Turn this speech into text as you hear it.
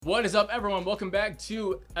What is up, everyone? Welcome back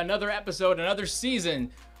to another episode, another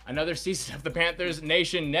season of the Panthers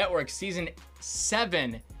Nation Network, season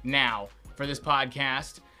 7 now for this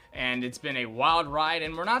podcast. And it's been a wild ride,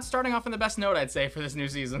 and we're not starting off on the best note, I'd say, for this new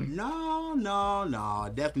season.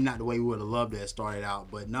 No. Definitely not the way we would have loved to have started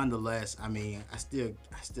out. But nonetheless, I mean, I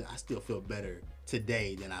still feel better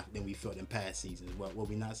today than we felt in past seasons. What would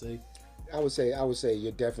we not say? I would say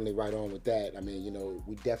you're definitely right on with that. I mean,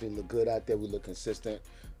 we definitely look good out there. We look consistent.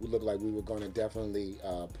 We look like we were going to definitely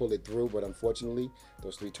pull it through, but unfortunately,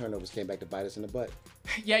 those 3 turnovers came back to bite us in the butt.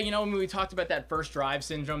 Yeah, when we talked about that first drive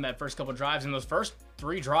syndrome, that first couple drives, and those first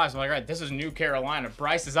 3 drives, I'm like, all right, this is New Carolina.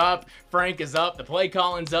 Bryce is up, Frank is up, the play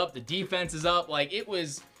calling's up, the defense is up. Like, it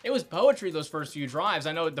was poetry those first few drives.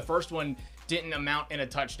 I know the first one didn't amount in a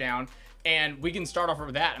touchdown, and we can start off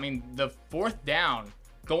with that. I mean, the 4th down,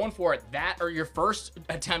 going for it, that or your first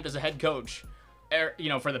attempt as a head coach,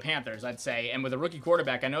 for the Panthers, I'd say. And with a rookie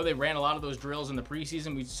quarterback, I know they ran a lot of those drills in the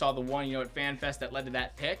preseason. We saw the one, at FanFest that led to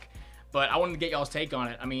that pick. But I wanted to get y'all's take on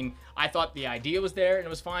it. I mean, I thought the idea was there and it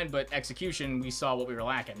was fine, but execution, we saw what we were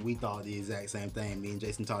lacking. We thought the exact same thing. Me and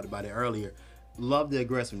Jason talked about it earlier. Love the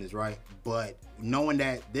aggressiveness, right? But knowing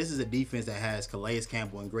that this is a defense that has Calais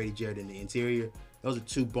Campbell and Grady Jarrett in the interior, those are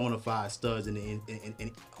 2 bona fide studs on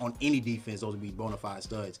any defense. Those would be bona fide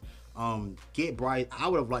studs. Get Bryce. I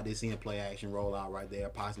would have liked to see a play action roll out right there.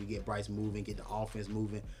 Possibly get Bryce moving, get the offense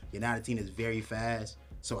moving. United team is very fast,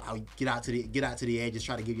 so I'll get out to the edge. Just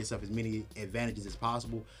try to give yourself as many advantages as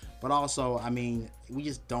possible. But also, I mean, we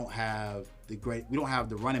just don't have we don't have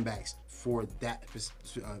the running backs for that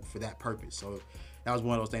purpose. So that was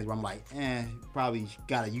one of those things where I'm like, probably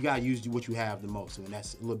you gotta use what you have the most, and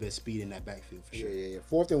that's a little bit of speed in that backfield for sure. Yeah.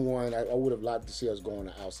 4th and 1, I would have liked to see us go on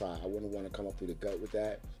the outside. I wouldn't want to come up through the gut with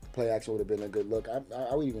that. Play action would have been a good look.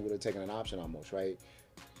 I would even would have taken an option almost, right?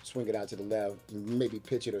 Swing it out to the left, maybe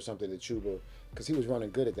pitch it or something to Chuba, because he was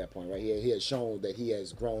running good at that point, right? He had shown that he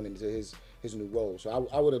has grown into his new role. So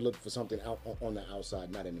I would have looked for something out on the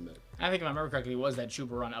outside, not in the middle. I think if I remember correctly, it was that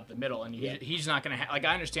Chuba run up the middle, and he's not going to I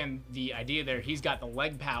understand the idea there. He's got the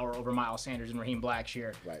leg power over Miles Sanders and Raheem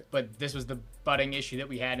Blackshear. Right. But this was the budding issue that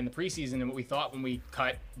we had in the preseason, and what we thought when we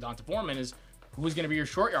cut Donta Foreman is who's going to be your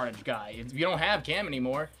short yardage guy. If you don't have Cam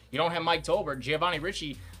anymore, you don't have Mike Tolbert, Giovanni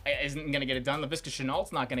Ricci isn't going to get it done. Laviska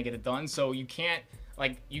Shenault's not going to get it done. So you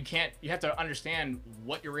have to understand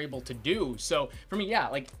what you're able to do. So for me,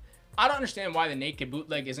 I don't understand why the naked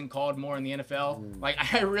bootleg isn't called more in the NFL.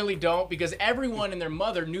 I really don't, because everyone and their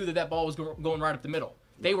mother knew that ball was going right up the middle.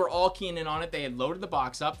 They were all keying in on it. They had loaded the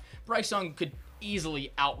box up. Bryce Young could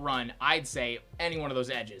easily outrun, I'd say, any one of those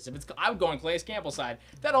edges. I would go on Calais Campbell's side.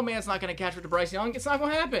 That old man's not going to catch it to Bryce Young. It's not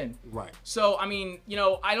going to happen. Right. So, I mean,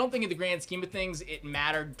 I don't think in the grand scheme of things it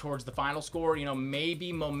mattered towards the final score.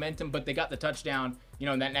 Maybe momentum, but they got the touchdown,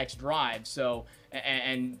 in that next drive. So,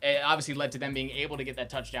 and it obviously led to them being able to get that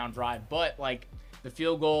touchdown drive. But, the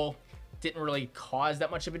field goal didn't really cause that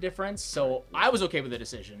much of a difference. So, I was okay with the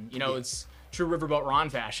decision. It's true Riverboat Ron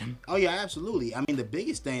fashion. Oh yeah, absolutely. I mean, the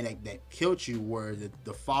biggest thing that killed you were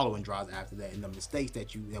the following drives after that, and the mistakes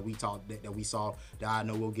that we saw that I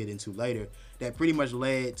know we'll get into later, that pretty much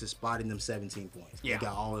led to spotting them 17 points. Yeah. They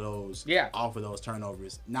got all of those off of those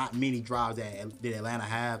turnovers. Not many drives that did Atlanta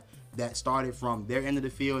have that started from their end of the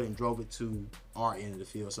field and drove it to our end of the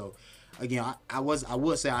field. So again, I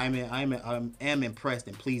would say I am impressed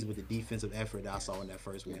and pleased with the defensive effort that I saw in that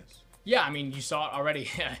first one. Yeah, I mean, you saw it already,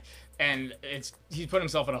 and he's put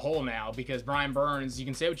himself in a hole now because Brian Burns, you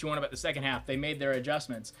can say what you want about the second half, they made their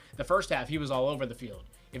adjustments. The first half, he was all over the field.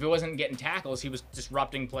 If it wasn't getting tackles, he was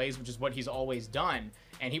disrupting plays, which is what he's always done,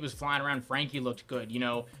 and he was flying around. Frankie looked good.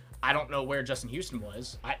 I don't know where Justin Houston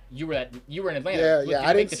was. You were in Atlanta. Yeah.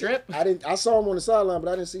 I didn't make the trip. I saw him on the sideline, but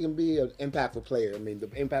I didn't see him be an impactful player. I mean, the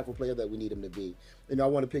impactful player that we need him to be. I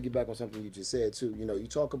want to piggyback on something you just said too. You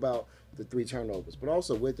talk about the 3 turnovers, but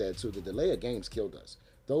also with that too, the delay of games killed us.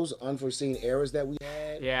 Those unforeseen errors that we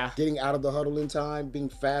had, getting out of the huddle in time, being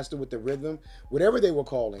faster with the rhythm, whatever they were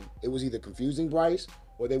calling, it was either confusing Bryce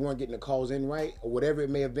or they weren't getting the calls in right or whatever it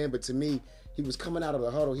may have been. But to me, he was coming out of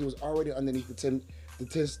the huddle. He was already underneath the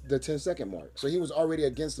 10-second mark. So he was already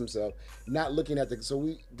against himself, not looking at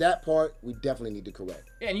that part we definitely need to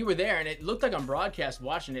correct. Yeah, and you were there, and it looked like on broadcast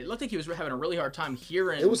watching it looked like he was having a really hard time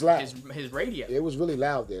hearing his radio. It was really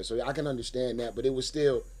loud there, so I can understand that, but it was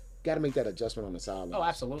still got to make that adjustment on the sideline. Oh,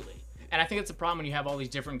 absolutely. And I think it's a problem when you have all these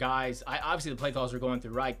different guys. Obviously, the play calls are going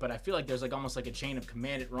through Reich, but I feel like there's almost like a chain of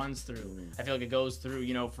command it runs through. I feel like it goes through,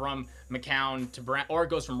 from McCown to Brown, or it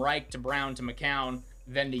goes from Reich to Brown to McCown,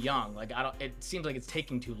 then to Young. It seems like it's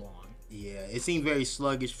taking too long. Yeah, it seemed very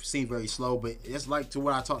sluggish, seemed very slow, but it's like to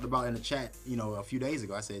what I talked about in the chat, a few days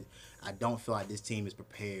ago. I said, I don't feel like this team is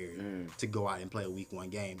prepared to go out and play a week 1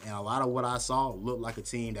 game. And a lot of what I saw looked like a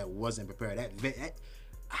team that wasn't prepared.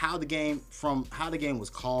 How the game was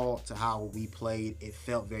called to how we played, it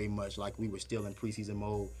felt very much like we were still in preseason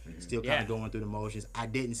mode, still kind of going through the motions. I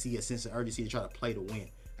didn't see a sense of urgency to try to play to win.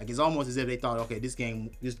 Like, it's almost as if they thought, okay, this game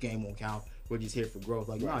won't count. We're just here for growth.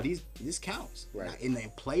 Like, no, this counts. Right. And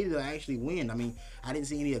they play to actually win. I mean, I didn't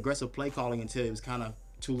see any aggressive play calling until it was kind of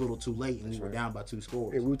too little too late and we were down by 2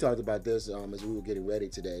 scores. And we talked about this as we were getting ready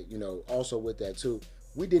today. Also with that too,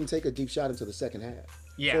 we didn't take a deep shot into the second half.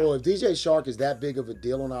 Yeah. So if DJ Shark is that big of a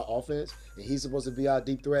deal on our offense and he's supposed to be our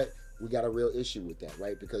deep threat, we got a real issue with that,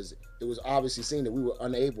 right? Because it was obviously seen that we were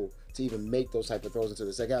unable to even make those type of throws into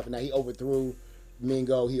the second half. And now he overthrew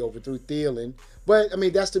Mingo, he overthrew Thielen. But, I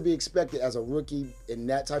mean, that's to be expected as a rookie in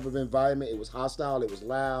that type of environment. It was hostile. It was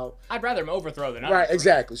loud. I'd rather him overthrow than Right,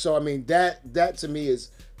 exactly. So, I mean, that to me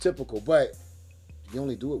is typical. But you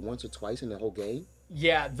only do it once or twice in the whole game?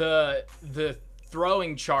 Yeah, the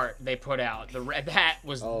throwing chart they put out, that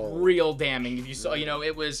was real damning. If you saw,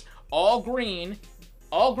 it was all green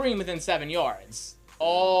within 7 yards,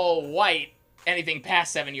 all white anything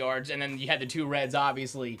past 7 yards, and then you had the 2 reds,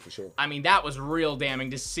 obviously. For sure. I mean, that was real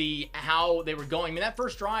damning to see how they were going. I mean, that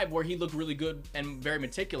first drive where he looked really good and very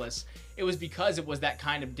meticulous, it was because it was that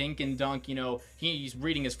kind of dink and dunk. He's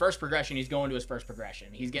reading his first progression, he's going to his first progression.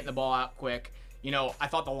 He's getting the ball out quick. I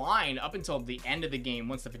thought the line, up until the end of the game,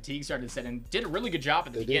 once the fatigue started to set in, did a really good job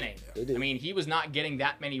at the beginning. They did. I mean, he was not getting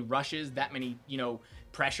that many rushes, that many,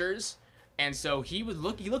 pressures. And so he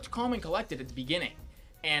looked calm and collected at the beginning.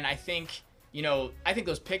 And I think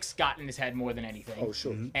those picks got in his head more than anything. Oh,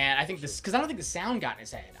 sure. And I think because I don't think the sound got in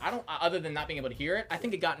his head. Other than not being able to hear it, I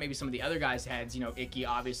think it got maybe some of the other guys' heads, Icky,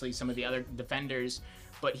 obviously, some of the other defenders.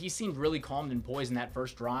 But he seemed really calmed and poised in that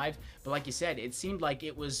first drive. But like you said, it seemed like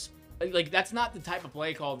it was, like, that's not the type of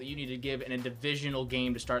play call that you need to give in a divisional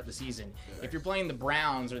game to start the season. Right. If you're playing the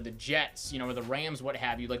Browns or the Jets, or the Rams, what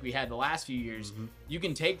have you, like we had the last few years, you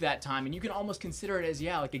can take that time and you can almost consider it as,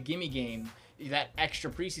 like a gimme game, that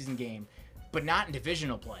extra preseason game. But not in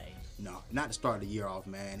divisional play. No, not to start the year off,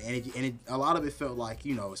 man. And a lot of it felt like,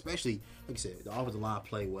 especially, like you said, the offensive line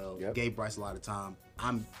played well, gave Bryce a lot of time.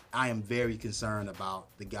 I am very concerned about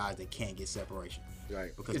the guys that can't get separation.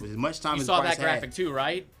 Right. Because with as much time you as saw Bryce that graphic had, too,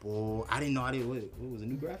 right? Boy, I didn't know. What was a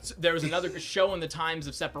new graphic? So there was another showing the times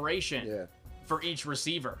of separation for each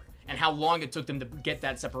receiver and how long it took them to get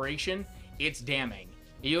that separation. It's damning.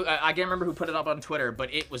 I can't remember who put it up on Twitter,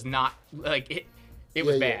 but it was not like it. It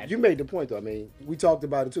was bad. You made the point, though. I mean, we talked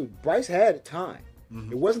about it, too. Bryce had time.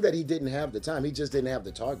 It wasn't that he didn't have the time. He just didn't have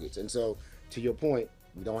the targets. And so, to your point,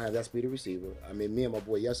 we don't have that speedy receiver. I mean, me and my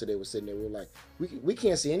boy yesterday were sitting there. We were like, we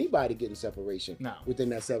can't see anybody getting separation within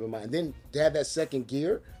that 7 mile. And then to have that second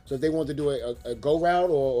gear, so if they want to do a go route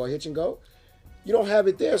or hitch and go, you don't have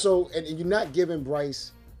it there. So, and you're not giving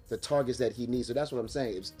Bryce the targets that he needs. So that's what I'm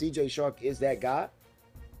saying. If DJ Shark is that guy,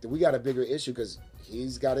 then we got a bigger issue because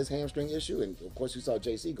he's got his hamstring issue, and of course we saw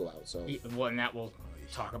JC go out. So and that we'll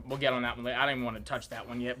get on that one later. I don't even want to touch that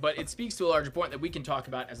one yet, but it speaks to a larger point that we can talk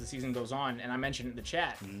about as the season goes on. And I mentioned it in the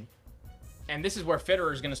chat, and this is where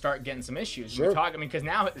Fitterer is going to start getting some issues. Sure. Because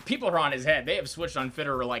now people are on his head. They have switched on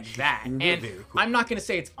Fitterer like that, and I'm not going to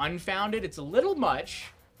say it's unfounded. It's a little much.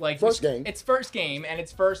 Like first game. It's first game, and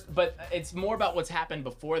but it's more about what's happened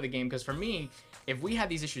before the game. Because for me, if we had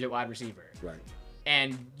these issues at wide receiver, right,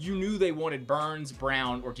 and you knew they wanted Burns,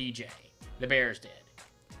 Brown, or DJ, the Bears did,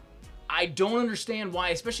 I don't understand why,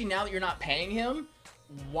 especially now that you're not paying him,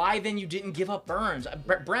 why then you didn't give up Burns.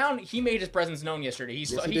 Brown, he made his presence known yesterday. He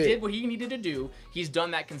did what he needed to do. He's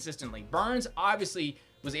done that consistently. Burns obviously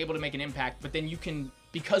was able to make an impact, but then you can,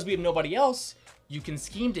 because we have nobody else, you can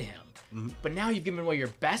scheme to him. But now you've given away your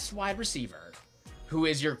best wide receiver, who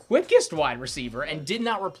is your quickest wide receiver, and did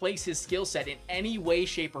not replace his skill set in any way,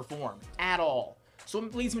 shape, or form at all. So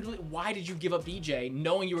it leads me to, why did you give up DJ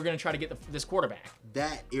knowing you were going to try to get this quarterback?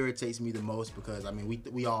 That irritates me the most because, I mean,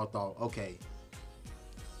 we all thought, okay,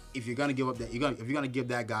 if you're going to give up that, if you're going to give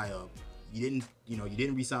that guy up, you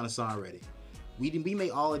didn't re-sign Hassan Reddick. We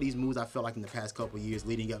made all of these moves, I felt like, in the past couple of years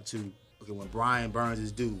leading up to, okay, when Brian Burns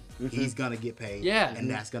is due, he's going to get paid. Yeah. And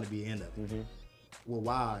that's going to be the end of it. Well,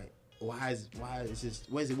 why? What is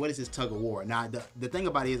this tug of war? Now, the thing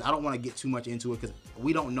about it is, I don't want to get too much into it because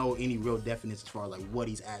we don't know any real definition as far as like what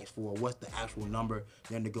he's asked for, what's the actual number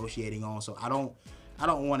they're negotiating on. So I I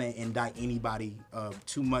don't want to indict anybody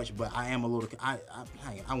too much, but I am a little. I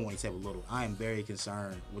won't say a little. I am very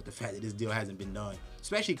concerned with the fact that this deal hasn't been done,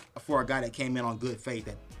 especially for a guy that came in on good faith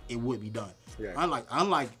that it would be done. Yeah.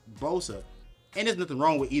 Unlike Bosa, and there's nothing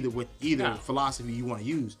wrong with either No. philosophy you want to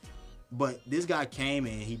use, but this guy came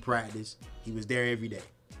in, he practiced, he was there every day.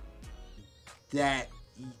 That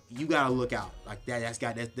you gotta look out like that.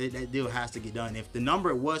 That deal has to get done. If the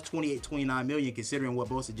number was 29 million, considering what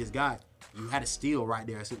Bosa just got, you had a steal right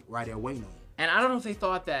there waiting on you. And I don't know if they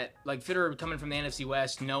thought that, like, Fitterer coming from the NFC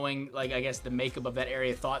West, knowing, like, I guess the makeup of that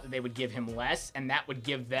area, thought that they would give him less, and that would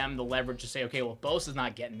give them the leverage to say, okay, well, if Bosa's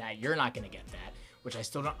not getting that, you're not going to get that, which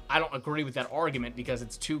I don't agree with that argument because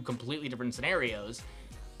it's two completely different scenarios.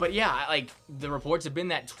 But yeah, like, the reports have been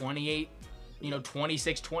that 28,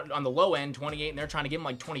 26, 20, on the low end, 28, and they're trying to give him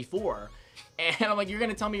like 24. And I'm like, you're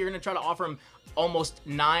going to tell me you're going to try to offer him almost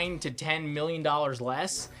 $9 to $10 million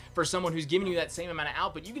less for someone who's giving you that same amount of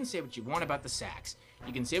output? You can say what you want about the sacks.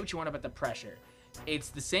 You can say what you want about the pressure. It's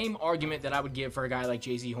the same argument that I would give for a guy like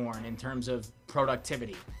J.C. Horn in terms of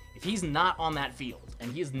productivity. If he's not on that field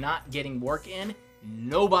and he's not getting work in,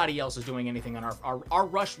 nobody else is doing anything on our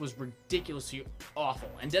rush was ridiculously awful.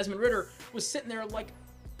 And Desmond Ridder was sitting there like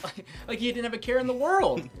he didn't have a care in the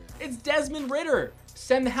world. It's Desmond Ridder.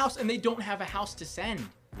 Send the house, and they don't have a house to send.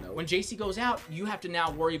 No. When JC goes out, you have to now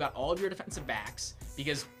worry about all of your defensive backs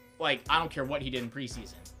because, like, I don't care what he did in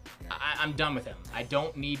preseason. I'm done with him. I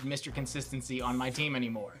don't need Mr. Consistency on my team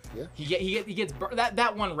anymore. Yeah. He gets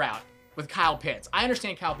that one route with Kyle Pitts. I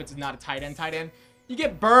understand Kyle Pitts is not a tight end. You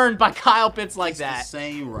get burned by Kyle Pitts like that. It's the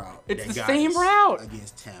same route. It's that the got same us route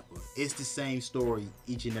against Tampa. It's the same story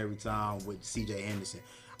each and every time with C.J. Henderson.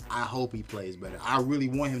 I hope he plays better. I really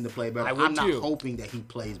want him to play better. I'm not hoping that he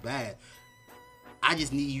plays bad. I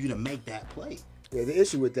just need you to make that play. Yeah, the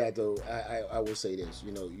issue with that, though, I will say this.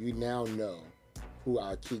 You now know who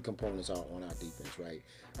our key components are on our defense, right?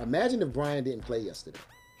 Imagine if Brian didn't play yesterday,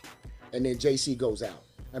 and then JC goes out.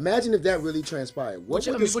 Imagine if that really transpired. Which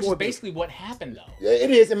is basically what happened, though. Yeah,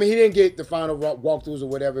 it is. I mean, he didn't get the final walkthroughs or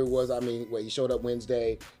whatever it was. I mean, he showed up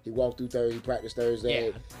Wednesday. He walked through Thursday. He practiced Thursday.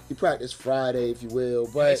 Yeah. He practiced Friday, if you will.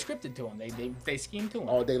 They But scripted to him. They schemed to him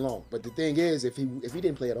all day long. But the thing is, if he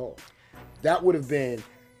didn't play at all, that would have been,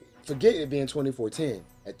 forget it being 24-10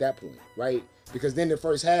 at that point, right? Because then the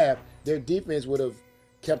first half, their defense would have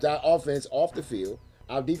kept our offense off the field.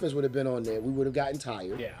 Our defense would have been on there. We would have gotten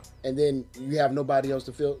tired. Yeah. And then you have nobody else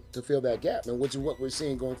to fill that gap, and which is what we're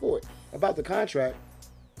seeing going forward. About the contract,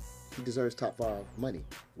 he deserves top 5 money.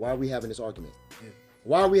 Why are we having this argument? Yeah.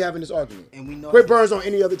 Why are we having this argument? And we know Quit Burns on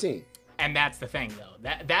any other team. And that's the thing, though.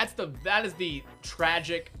 That is the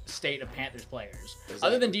tragic state of Panthers players. Exactly.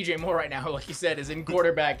 Other than DJ Moore right now, who, like you said, is in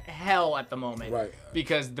quarterback hell at the moment. Right.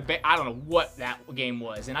 Because I don't know what that game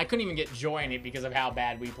was, and I couldn't even get joy in it because of how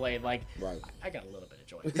bad we played. Like, Right. I got a little bit of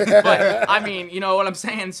joy, but I mean, you know what I'm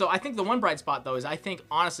saying. So I think the one bright spot though is I think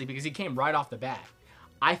honestly because he came right off the bat.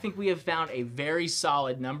 I think we have found a very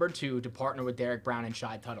solid number 2 to partner with Derek Brown and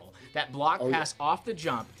Shai Tuttle. That block pass off the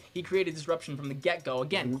jump, he created disruption from the get-go.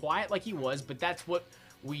 Again, quiet like he was, but that's what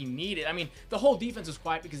we needed. I mean, the whole defense was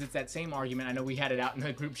quiet because it's that same argument. I know we had it out in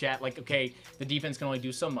the group chat, like, okay, the defense can only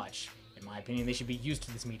do so much. In my opinion, they should be used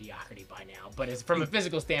to this mediocrity by now. But from a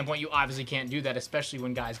physical standpoint, you obviously can't do that, especially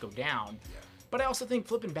when guys go down. Yeah. But I also think,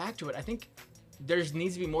 flipping back to it, I think there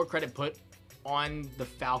needs to be more credit put on the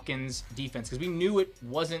Falcons defense because we knew it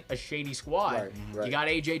wasn't a shady squad. Right. You got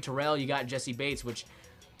AJ Terrell, you got Jesse Bates, which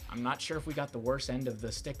I'm not sure if we got the worst end of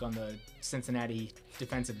the stick on the Cincinnati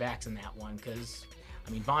defensive backs in that one because,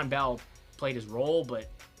 I mean, Von Bell played his role,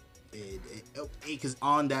 but because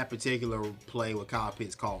on that particular play with Kyle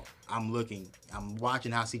Pitts called, I'm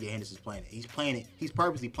watching how C.J. Henderson's playing it. He's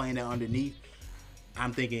purposely playing that underneath.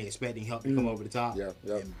 I'm expecting help to come over the top. Yeah.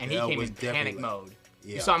 And he came in panic mode.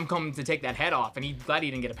 Yeah. You saw him come to take that head off, and he's glad he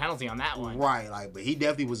didn't get a penalty on that one. Right, but he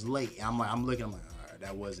definitely was late. And I'm looking, all right,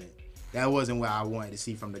 that wasn't what I wanted to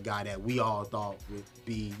see from the guy that we all thought would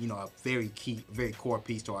be, a very core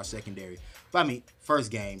piece to our secondary. But I mean, first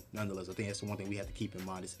game, nonetheless, I think that's the one thing we have to keep in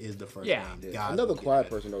mind is the first game. Yeah. Another quiet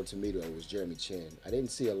person though to me was Jeremy Chin. I didn't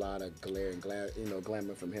see a lot of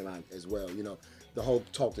glamour from him as well. The whole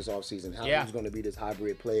talk this offseason, how he was going to be this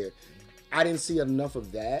hybrid player. I didn't see enough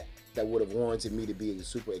of that would have warranted me to be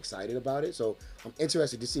super excited about it. So I'm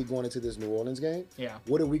interested to see going into this New Orleans game. Yeah.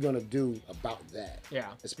 What are we going to do about that? Yeah.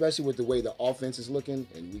 Especially with the way the offense is looking,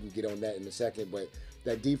 and we can get on that in a second. But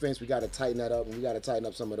that defense, we got to tighten that up, and we got to tighten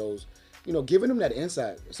up some of those. Giving them that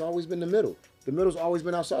inside. It's always been the middle. The middle's always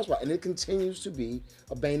been our soft spot, and it continues to be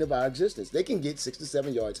a bane of our existence. They can get 6 to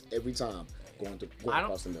 7 yards every time. going I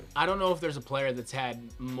across the middle. don't know if there's a player that's had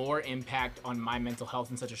more impact on my mental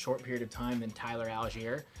health in such a short period of time than Tyler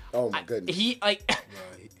Algier. Oh my goodness. He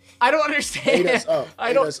I don't understand. Ate us up.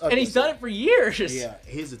 I Ate don't, us up and he's done it for years. Yeah,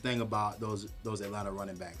 here's the thing about those Atlanta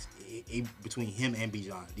running backs. Between him and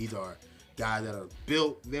Bijan, these are guys that are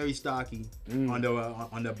built very stocky on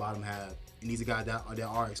their bottom half. And these are guys that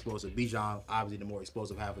are explosive. Bijan, obviously, the more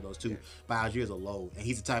explosive half of those two. But Algier's a low. And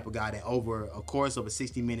he's the type of guy that over a course of a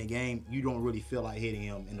 60-minute game, you don't really feel like hitting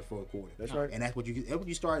him in the fourth quarter. That's right. And that's what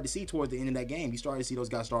you started to see towards the end of that game. You started to see those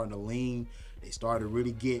guys starting to lean. They started to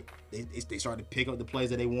really they started to pick up the plays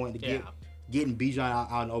that they wanted to get. Getting Bijan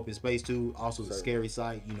out in open space, too, also is a scary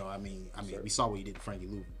sight. You know, I mean, we saw what he did to Frankie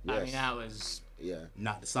Louvu. I mean, that was... Yeah.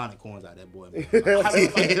 Knocked the Sonic corns out of that boy, man.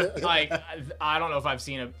 I don't know if I've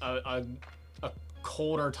seen a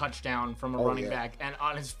colder touchdown from a running back, and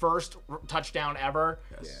on his first touchdown ever,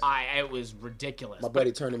 it was ridiculous. My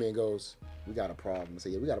buddy turned to me and goes, "We got a problem." I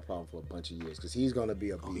said, "Yeah, we got a problem for a bunch of years because he's gonna be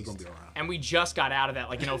a beast." He's gonna be around. And we just got out of that,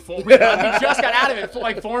 we just got out of it.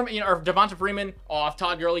 Like or Devonta Freeman off,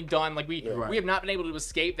 Todd Gurley done. Like we have not been able to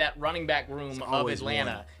escape that running back room of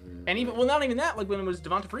Atlanta. And even not even that. Like when it was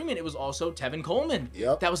Devonta Freeman, it was also Tevin Coleman.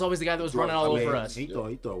 Yep. That was always the guy that was running all over us. He threw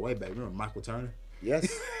it way back. Remember Michael Turner?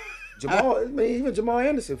 Yes. Even Jamal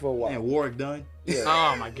Anderson for a while. And Warwick Dunn. Yeah.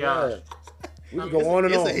 Oh my gosh. We can go on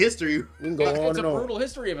and on. It's a history. We can go on and on. It's a brutal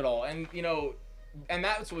history of it all, and and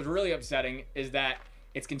that's what's really upsetting is that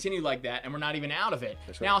it's continued like that, and we're not even out of it.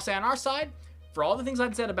 That's right. Now, I'll say on our side, for all the things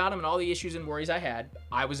I'd said about him and all the issues and worries I had,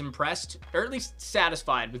 I was impressed, or at least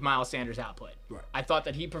satisfied with Miles Sanders' output. Right. I thought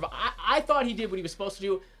that I thought he did what he was supposed to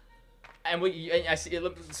do, and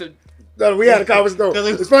No, we had a conversation. No,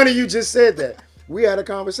 it's funny you just said that. We had a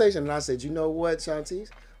conversation, and I said, "You know what, Shantice?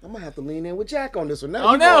 I'm gonna have to lean in with Jack on this one."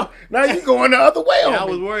 Now now you going the other way on I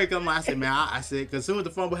me. was worried. I said, man, because as soon as the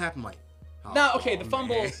fumble happened, I'm like, the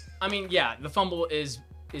fumble. Man. I mean, yeah, the fumble is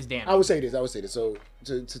damning. I would say this. So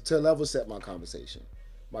to level set my conversation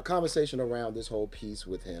around this whole piece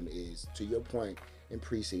with him is, to your point, in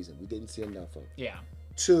preseason we didn't see enough of. Yeah.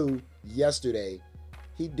 2, yesterday,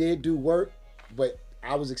 he did do work, but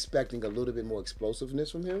I was expecting a little bit more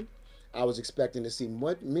explosiveness from him. I was expecting to see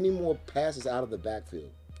many more passes out of the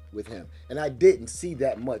backfield with him, and I didn't see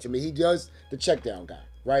that much. I mean, he does the check down guy,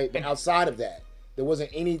 right? But outside of that, there wasn't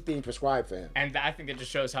anything prescribed for him. And I think that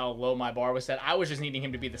just shows how low my bar was set. I was just needing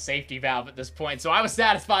him to be the safety valve at this point, so I was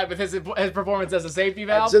satisfied with his performance as a safety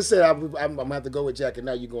valve. I just said I'm gonna have to go with Jack, and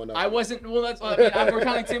now you're going up. I wasn't. Well, that's. I mean, we're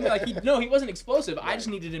kind of saying like he wasn't explosive. Right. I just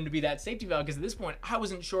needed him to be that safety valve because at this point I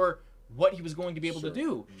wasn't sure what he was going to be able to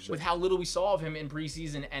do with how little we saw of him in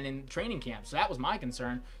preseason and in training camp. So that was my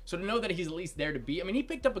concern. So to know that he's at least there to be, I mean, he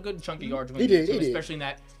picked up a good chunk of yards when he did, especially in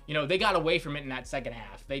that, they got away from it in that second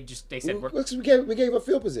half. They said we gave a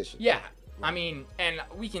field position. Yeah. I mean, and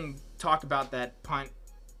we can talk about that punt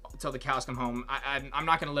until the cows come home. I'm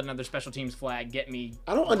not going to let another special teams flag get me.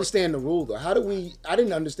 I don't understand the rule though. I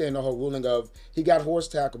didn't understand the whole ruling of he got horse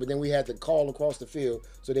tackle, but then we had to call across the field,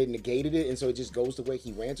 so they negated it, and so it just goes the way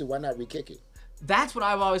he ran to. Why not re-kick it? That's what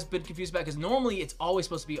I've always been confused about, because normally it's always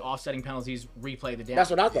supposed to be offsetting penalties, replay the down. That's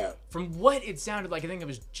what I thought. From what it sounded like, I think it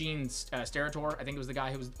was Gene Steratore. I think it was the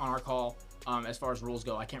guy who was on our call as far as rules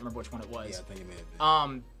go. I can't remember which one it was. Yeah, I think it may have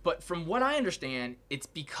been. But from what I understand, it's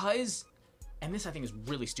because, and this I think is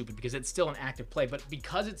really stupid because it's still an active play, but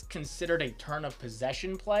because it's considered a turn of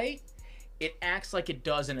possession play, it acts like it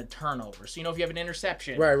does in a turnover. So, if you have an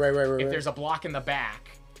interception, right. If there's a block in the back,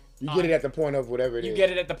 you get it at the point of whatever it is. You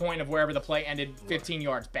get it at the point of wherever the play ended, 15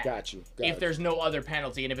 yards back. Got you. If there's no other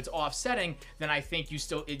penalty, and if it's offsetting, then I think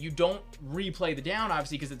you don't replay the down,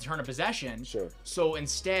 obviously, because it's a turn of possession. Sure. So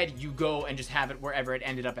instead, you go and just have it wherever it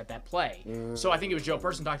ended up at that play. So I think it was Joe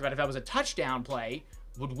Person talked about if that was a touchdown play,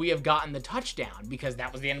 would we have gotten the touchdown because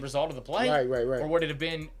that was the end result of the play? Right. Or would it have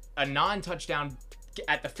been a non-touchdown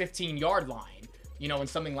at the 15-yard line, and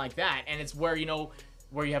something like that? And it's where,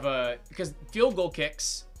 where you have because field goal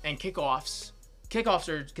kicks and kickoffs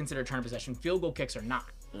are considered a turn of possession. Field goal kicks are not.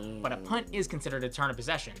 But a punt is considered a turn of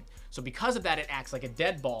possession. So because of that, it acts like a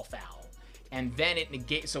dead ball foul. And then it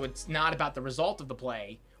negates. So it's not about the result of the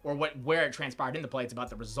play or where it transpired in the play. It's about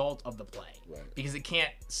the result of the play. Right. Because it can't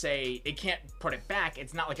put it back.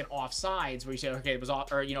 It's not like an offsides where you say, okay, it was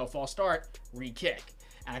off, or a false start, re-kick.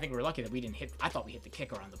 And I think we were lucky that we didn't hit. I thought we hit the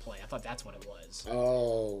kicker on the play. I thought that's what it was.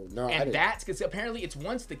 Oh no! And that's because apparently it's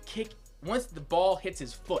once the ball hits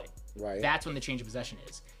his foot, right? That's when the change of possession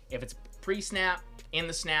is. If it's pre-snap, in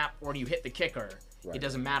the snap, or do you hit the kicker, It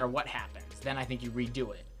doesn't matter what happens. Then I think you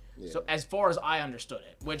redo it. Yeah. So as far as I understood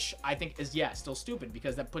it, which I think is still stupid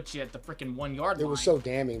because that puts you at the freaking 1 yard line. It was so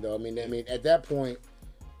damning though. I mean, at that point,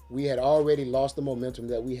 we had already lost the momentum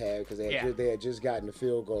that we had because Yeah. they had just gotten the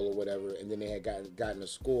field goal or whatever, and then they had gotten a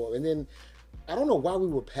score. And then I don't know why we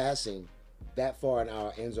were passing that far in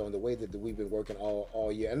our end zone the way that we've been working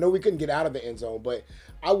all year. I know we couldn't get out of the end zone, but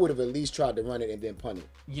I would have at least tried to run it and then punt it.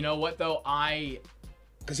 You know what though?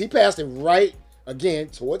 Because he passed it right again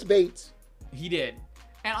towards Bates. He did.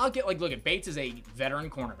 And I'll get look at Bates is a veteran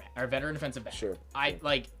cornerback or veteran defensive back. Sure.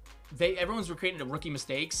 Everyone's creating rookie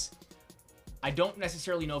mistakes. I don't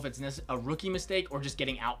necessarily know if it's a rookie mistake or just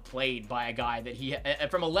getting outplayed by a guy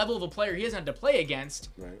that from a level of a player he hasn't had to play against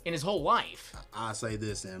in his whole life. I'll say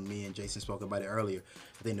this, and me and Jason spoke about it earlier.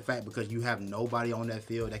 I think the fact because you have nobody on that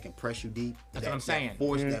field that can press you deep. That's what I'm saying.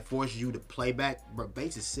 That forces you to play back. But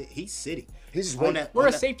Bates he's sitting. He's just on waiting.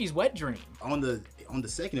 We're safety's wet dream. On the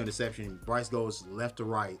second interception, Bryce goes left to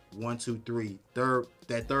right, 1, 2, 3.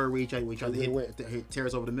 That third reach, we tried to hit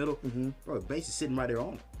Terrace over the middle. Bro, Bates is sitting right there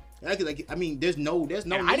on it. I mean, there's no.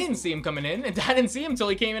 And I didn't see him coming in, and I didn't see him until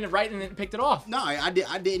he came in and then picked it off. No, I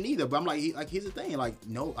didn't either. But I'm here's the thing,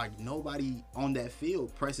 nobody on that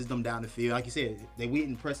field presses them down the field. Like you said, we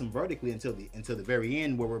didn't press them vertically until the very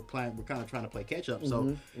end where we're kind of trying to play catch up.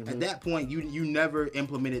 So at that point, you never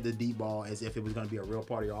implemented the deep ball as if it was going to be a real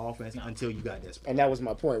part of your offense until you got desperate. And that was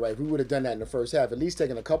my point, right? If we would have done that in the first half, at least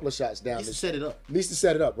taking a couple of shots down. At least to set it up. At least to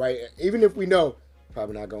set it up, right? Even if we know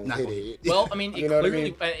probably not going to hit it. Well, I mean, You know what I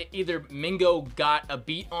clearly either Mingo got a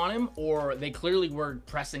beat on him or they clearly were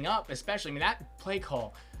pressing up. Especially, I mean, that play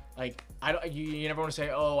call, you never want to say,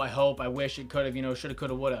 oh, I hope, I wish it could have, shoulda,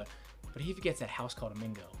 coulda, woulda. But he gets that house call to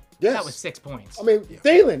Mingo. Yes. That was 6 points. I mean,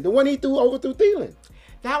 Thielen, the one he overthrew Thielen.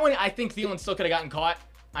 That one, I think Thielen still could have gotten caught.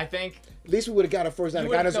 I think At least we would have got a first down. You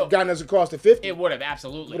would've- Gotten us across the 50. it would have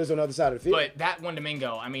absolutely. Put us on the other side of the field. But that one to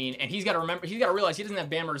Mingo, I mean, and he's got to realize he doesn't have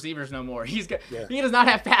Bama receivers no more. He Yeah. does not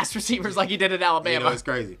have fast receivers like he did at Alabama. It's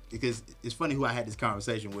crazy because it's funny who I had this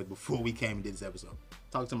conversation with before we came and did this episode.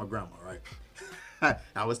 Talking to my grandma, right?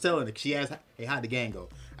 I was telling her, she asked, "Hey, how'd the game go?"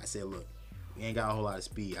 I said, "Look, we ain't got a whole lot of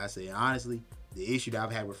speed." I said, honestly, the issue that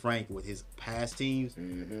I've had with Frank with his past teams,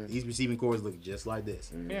 these receiving cores look just like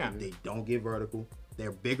this. Yeah. They don't get vertical.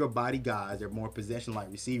 They're bigger body guys. They're more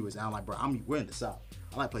possession-like receivers. And I'm like, bro, we're in the South.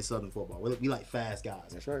 I like to play Southern football. We like fast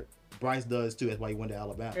guys. That's right. Bryce does too. That's why he went to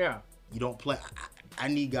Alabama. Yeah. You don't play. I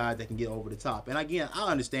need guys that can get over the top. And again, I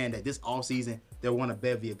understand that this offseason, there weren't a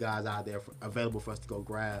bevy of guys out there available for us to go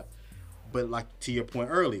grab. But like to your point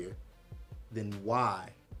earlier, then why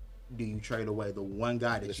do you trade away the one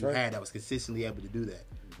guy that had that was consistently able to do that?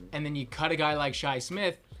 And then you cut a guy like Shi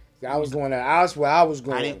Smith. I was going there. That's where I was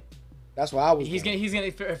going. That's where I was He's going.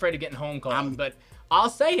 gonna be afraid of getting home called. But I'll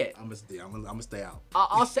say it. I'm gonna stay out.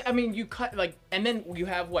 I'll say. I mean, you cut and then you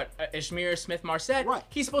have Ishmael Smith Marset. Right.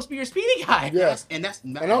 He's supposed to be your speedy guy. Yeah. And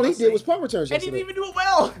all he did was punt returns. And he yesterday. didn't even do it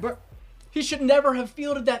well. He should never have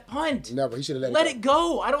fielded that punt. Never. He should have Let it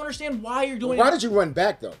go. I don't understand why you're doing Why it. did you run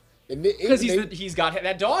back though? Because he's got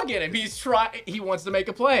that dog in him. He wants to make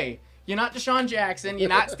a play. You're not Deshaun Jackson. You're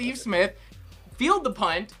not Steve Smith. Field the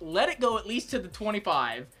punt. Let it go at least to the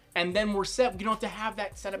 25, and then we're set. You don't have to have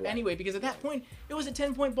that set up anyway, because at that point it was a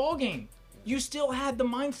 10-point ball game. You still had the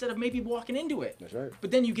mindset of maybe walking into it. That's right. But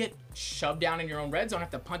then you get shoved down in your own red zone, have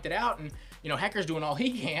to punt it out, and Hecker's doing all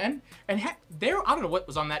he can. And I don't know what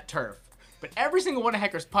was on that turf, but every single one of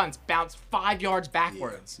Hecker's punts bounced 5 yards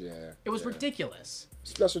backwards. Yeah. It was ridiculous.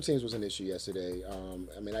 Special teams was an issue yesterday.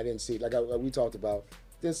 I mean, I didn't see, like we talked about,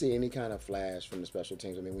 didn't see any kind of flash from the special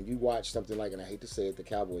teams. I mean, when you watch something like, and I hate to say it, the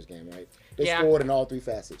Cowboys game, right? They scored in all three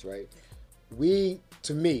facets, right?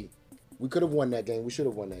 To me, we could have won that game. We should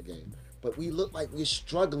have won that game. But we look like we're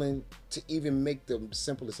struggling to even make the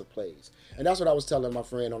simplest of plays. And that's what I was telling my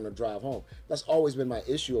friend on the drive home. That's always been my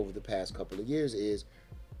issue over the past couple of years is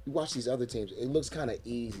you watch these other teams, it looks kind of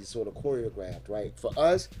easy, sort of choreographed, right? For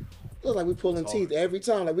us, it looks like we're pulling teeth every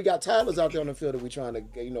time. Like we got Tyler's out there on the field that we're trying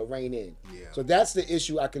to, rein in. Yeah. So that's the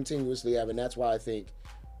issue I continuously have, and that's why I think,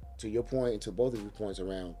 to your point and to both of your points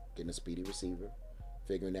around getting a speedy receiver,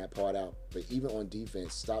 figuring that part out. But even on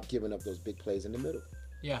defense, stop giving up those big plays in the middle.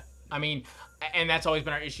 Yeah. I mean, and that's always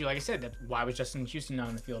been our issue. Like I said, that why was Justin Houston not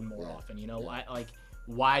on the field more often?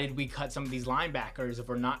 Why did we cut some of these linebackers if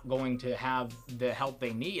we're not going to have the help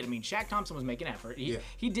they need? I mean, Shaq Thompson was making effort.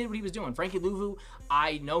 He did what he was doing. Frankie Louvu,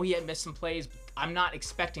 I know he had missed some plays. I'm not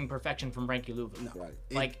expecting perfection from Frankie Louvu. No.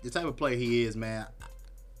 Right. The type of player he is, man,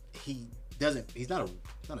 he's not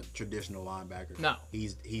a traditional linebacker. No.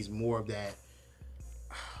 He's more of that.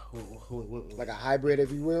 Like a hybrid,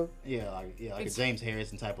 if you will. Yeah, like a James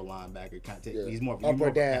Harrison type of linebacker. He's more up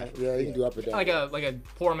or down. Yeah, he can do up or down. Like a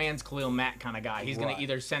poor man's Khalil Mack kind of guy. He's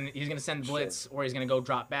gonna send blitz or he's gonna go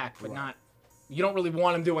drop back, but not you don't really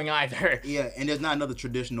want him doing either. Yeah, and there's not another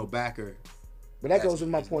traditional backer. But that goes with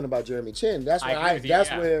my point about Jeremy Chin. That's why agree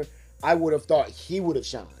with you, where I would have thought he would have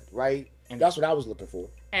shined, right? And that's what I was looking for.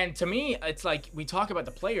 And to me, it's like we talk about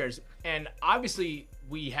the players, and obviously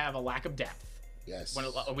we have a lack of depth. Yes.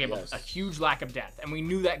 We have a huge lack of depth, and we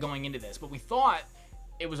knew that going into this. But we thought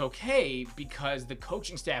it was okay because the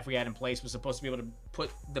coaching staff we had in place was supposed to be able to put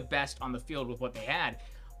the best on the field with what they had.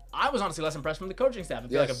 I was honestly less impressed from the coaching staff. I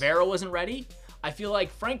feel like Avero wasn't ready. I feel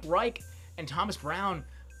like Frank Reich and Thomas Brown,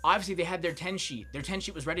 obviously they had their 10 sheet. Their 10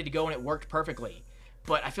 sheet was ready to go, and it worked perfectly.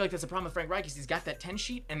 But I feel like that's the problem with Frank Reich is he's got that 10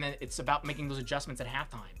 sheet, and then it's about making those adjustments at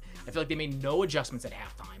halftime. I feel like they made no adjustments at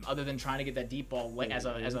halftime other than trying to get that deep ball as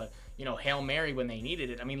a Hail Mary when they needed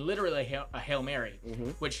it. I mean, literally a Hail Mary,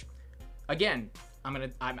 which, again,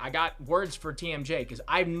 I got words for TMJ because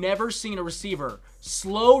I've never seen a receiver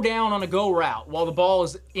slow down on a go route while the ball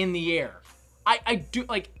is in the air. I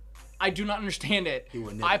do not understand it.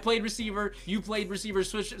 I played receiver, you played receiver,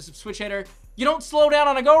 switch hitter. You don't slow down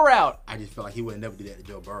on a go route. I just feel like he would never do that to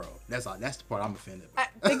Joe Burrow. That's the part I'm offended by.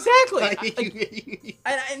 Exactly.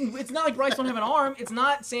 And it's not like Bryce don't have an arm. It's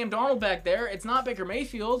not Sam Darnold back there. It's not Baker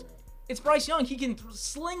Mayfield. It's Bryce Young. He can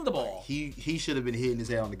sling the ball. He should have been hitting his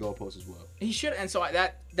head on the goalpost as well. He should, and so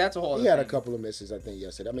that's a whole other He had thing. a couple of misses, I think,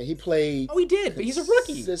 yesterday. I mean, he played. Oh, he did, but he's a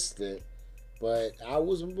rookie. Consistent. But I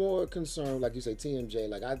was more concerned, like you say, TMJ.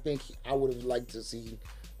 Like I think I would have liked to see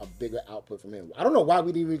a bigger output from him. I don't know why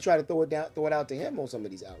we didn't even try to throw it out to him on some of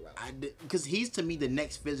these out routes. Because he's to me the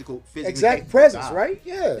next physical exact presence, right?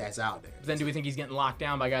 Yeah, that's out there. But then do we think he's getting locked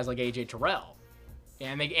down by guys like AJ Terrell?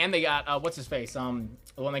 And they got what's his face?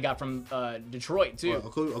 The one they got from Detroit too. Well,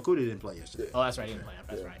 Okuda didn't play yesterday. Oh, that's right, he didn't play.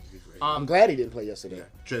 That's right. I'm glad he didn't play yesterday.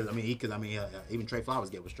 Yeah. Even Trey Flowers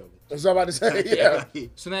was trouble. That's what I'm about to say. Yeah.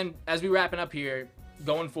 So then, as we wrapping up here,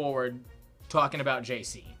 going forward, talking about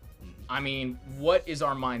JC. I mean, what is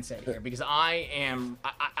our mindset here? Because I'm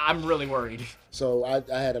really worried. So I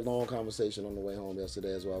had a long conversation on the way home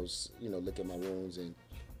yesterday as well. I was, looking at my wounds, and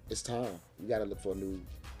it's time. We got to look for a new.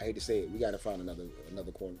 I hate to say it, we got to find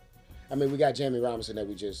another corner. I mean, we got Jamie Robinson that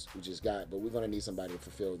we just got, but we're gonna need somebody to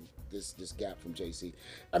fulfill this gap from JC.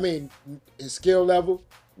 I mean, his skill level,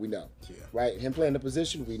 we know, right? Him playing the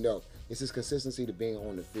position, we know. It's his consistency to being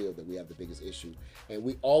on the field that we have the biggest issue, and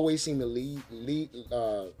we always seem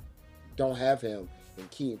to don't have him in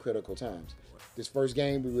key and critical times. This first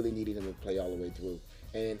game, we really needed him to play all the way through,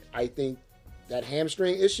 and I think that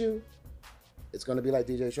hamstring issue, it's gonna be like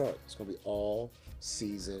DJ Shark. It's gonna be all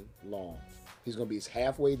season long. He's going to be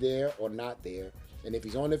halfway there or not there. And if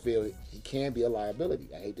he's on the field, he can be a liability.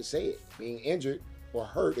 I hate to say it. Being injured or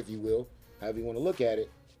hurt, if you will, however you want to look at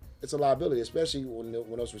it, it's a liability, especially when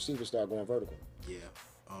those receivers start going vertical. Yeah.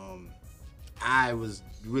 I was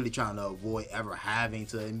really trying to avoid ever having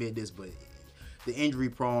to admit this, but the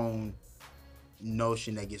injury-prone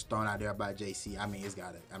notion that gets thrown out there by JC,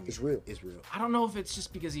 it's real. It's real. I don't know if it's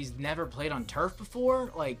just because he's never played on turf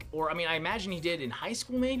before, I imagine he did in high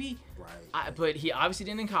school maybe. Right. But he obviously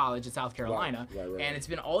didn't in college at South Carolina. Right. And it's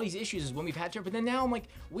been all these issues is when we've had turf. But then now I'm like,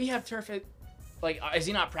 we have turf at, is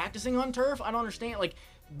he not practicing on turf? I don't understand.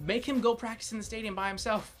 Make him go practice in the stadium by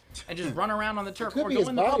himself and just run around on the turf. It could be his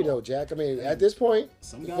body though, Jack. I mean, at this point,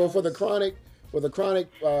 for the chronic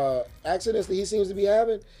accidents that he seems to be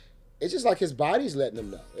having, it's just like his body's letting him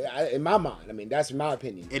know. In my mind, I mean, that's my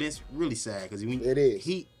opinion. It is really sad because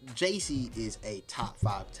JC is a top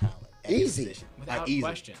 5 talent. Easy, without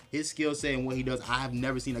question. His skill set and what he does, I have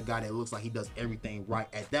never seen a guy that looks like he does everything right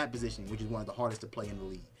at that position, which is one of the hardest to play in the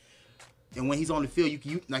league. And when he's on the field,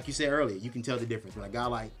 you like you said earlier, you can tell the difference. When a guy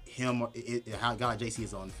like him, a guy like JC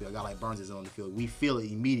is on the field, a guy like Burns is on the field, we feel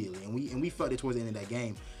it immediately, and we felt it towards the end of that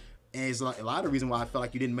game. And it's like a lot of the reason why I felt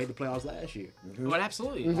like you didn't make the playoffs last year. But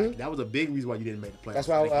absolutely. Like, that was a big reason why you didn't make the playoffs. That's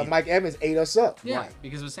why Mike Evans ate us up. Yeah, Right.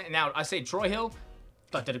 because now I say Troy Hill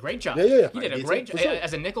did a great job. Yeah. He did a great job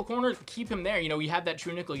as a nickel corner. Keep him there. You have that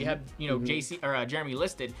true nickel. You have JC or Jeremy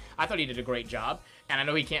listed. I thought he did a great job, and I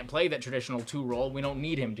know he can't play that traditional 2 role. We don't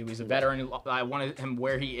need him to. He's a veteran. I wanted him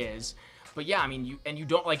where he is. But yeah, I mean, you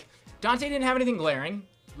don't Dante didn't have anything glaring.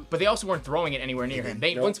 But they also weren't throwing it anywhere near him.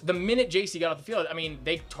 Once the minute JC got off the field, I mean,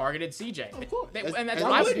 they targeted CJ. Of course.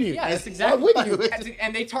 That's exactly.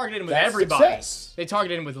 And they targeted him with everybody. Success. They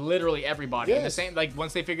targeted him with literally everybody. Yes. And the same,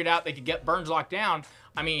 once they figured out they could get Burns locked down,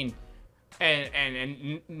 I mean,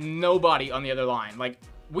 and nobody on the other line.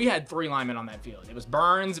 We had 3 linemen on that field. It was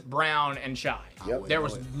Burns, Brown, and Shy. Yep. There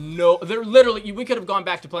was literally, we could have gone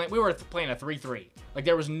back to playing. We were playing a 3-3.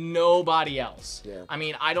 There was nobody else. Yeah. I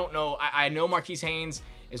mean, I don't know. I know Marquise Haynes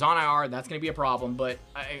is on IR. That's going to be a problem. But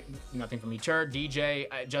nothing from Etur, DJ,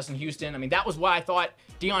 Justin Houston. I mean, that was what I thought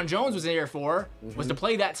Deion Jones was in here for, was to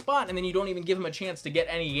play that spot, and then you don't even give him a chance to get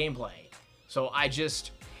any gameplay. So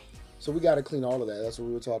So we got to clean all of that. That's what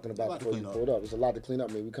we were talking about before you pulled up. There's a lot to clean up.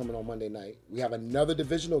 I mean, we're coming on Monday night. We have another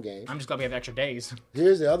divisional game. I'm just glad we have extra days.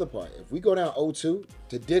 Here's the other part. If we go down 0-2,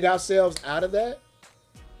 to dig ourselves out of that,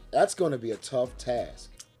 that's going to be a tough task.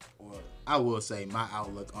 Well, I will say my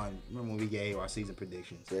outlook on, remember when we gave our season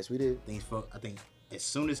predictions? Yes, we did. I think as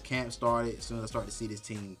soon as camp started, as soon as I started to see this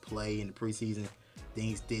team play in the preseason,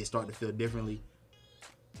 things did start to feel differently.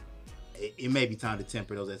 It may be time to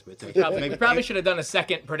temper those expectations. We probably should have done a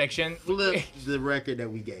second prediction. Flip the record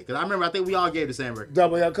that we gave. Because I think we all gave the same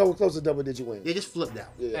record. Close to double-digit wins. They just flipped out.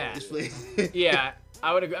 Yeah. Just flip. Yeah,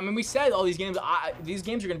 I would agree. I mean, we said all these games. These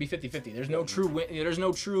games are going to be 50-50. There's no true win. There's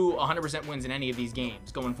no true 100% wins in any of these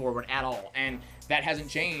games going forward at all, and that hasn't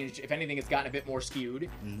changed. If anything, it's gotten a bit more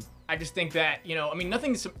skewed. I just think that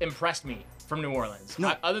nothing's impressed me from New Orleans.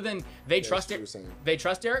 No. Other than they trust it. They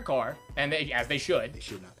trust Derek Carr, and as they should. They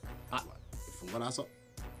should not. From what I saw,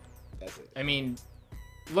 that's it. I mean,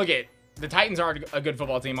 look at the Titans are a good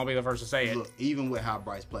football team. I'll be the first to say it. Look, even with how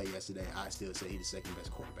Bryce played yesterday, I still say he's the second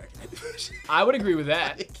best quarterback in that division. I would agree with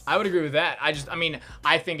that.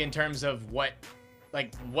 I think in terms of what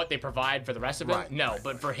they provide for the rest of them, no.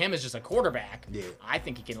 But for him as just a quarterback, I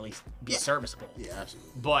think he can at least be serviceable. Yeah,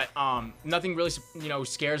 absolutely. But nothing really,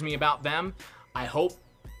 scares me about them. I hope.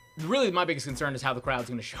 Really, my biggest concern is how the crowd's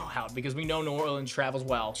going to show out, because we know New Orleans travels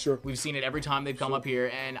well. Sure. We've seen it every time they've come up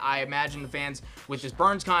here, and I imagine the fans, with this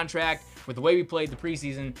Burns contract, with the way we played the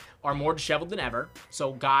preseason, are more disheveled than ever.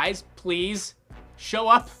 So, guys, please show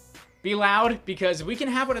up, be loud, because we can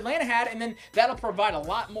have what Atlanta had, and then that'll provide a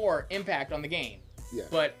lot more impact on the game. Yeah.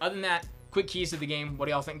 But other than that, quick keys to the game. What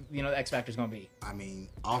do y'all think the X factor is going to be? I mean,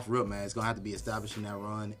 off rip, man, it's going to have to be establishing that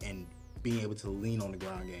run and being able to lean on the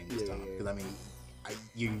ground game this time. Because, I mean,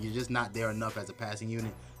 you're just not there enough as a passing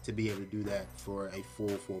unit to be able to do that for a full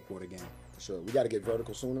 4-quarter game. For sure. We got to get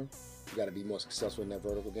vertical sooner. We got to be more successful in that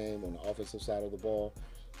vertical game on the offensive side of the ball,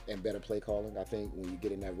 and better play calling. I think when you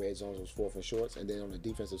get in that red zone, those 4th and shorts, and then on the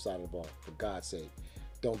defensive side of the ball, for God's sake,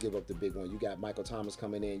 don't give up the big one. You got Michael Thomas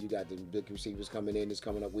coming in. You got the big receivers coming in this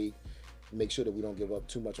coming up week. Make sure that we don't give up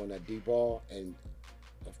too much on that deep ball. And,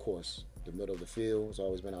 of course, the middle of the field has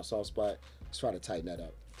always been our soft spot. Let's try to tighten that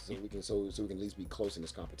up so we can at least be close in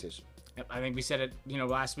this competition. I think we said it,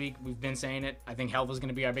 last week. We've been saying it. I think health is going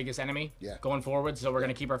to be our biggest enemy going forward. So we're going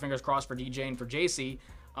to keep our fingers crossed for DJ and for JC.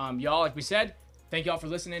 Y'all, like we said, thank y'all for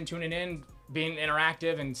listening, tuning in, being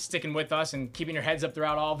interactive, and sticking with us and keeping your heads up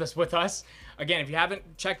throughout all of this with us. Again, if you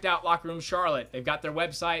haven't checked out Locker Room Charlotte, they've got their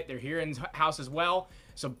website. They're here in house as well.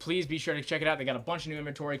 So please be sure to check it out. They got a bunch of new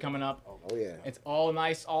inventory coming up. Oh yeah. It's all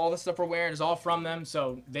nice. All the stuff we're wearing is all from them.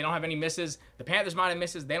 So they don't have any misses. The Panthers might have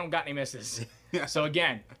misses. They don't got any misses. So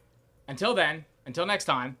again, until next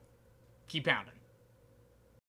time, keep pounding.